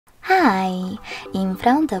Hi, in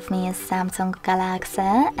front of me is Samsung Galaxy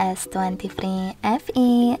S23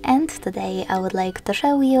 FE, and today I would like to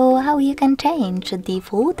show you how you can change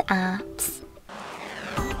default apps.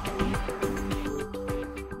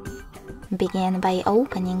 Begin by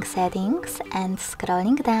opening Settings and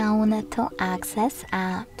scrolling down to Access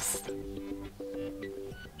Apps.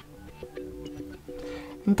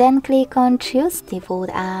 Then click on Choose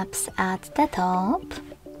Default Apps at the top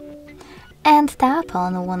and tap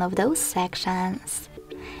on one of those sections,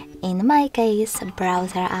 in my case,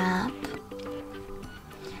 Browser app.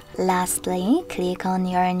 Lastly, click on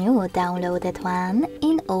your new downloaded one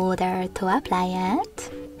in order to apply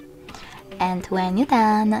it. And when you're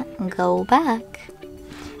done, go back.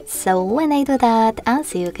 So when I do that,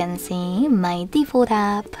 as you can see, my default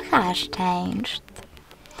app has changed.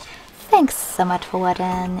 Thanks so much for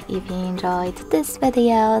watching. If you enjoyed this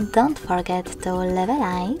video, don't forget to leave a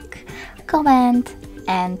like, comment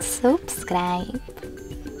and subscribe.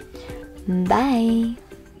 Bye!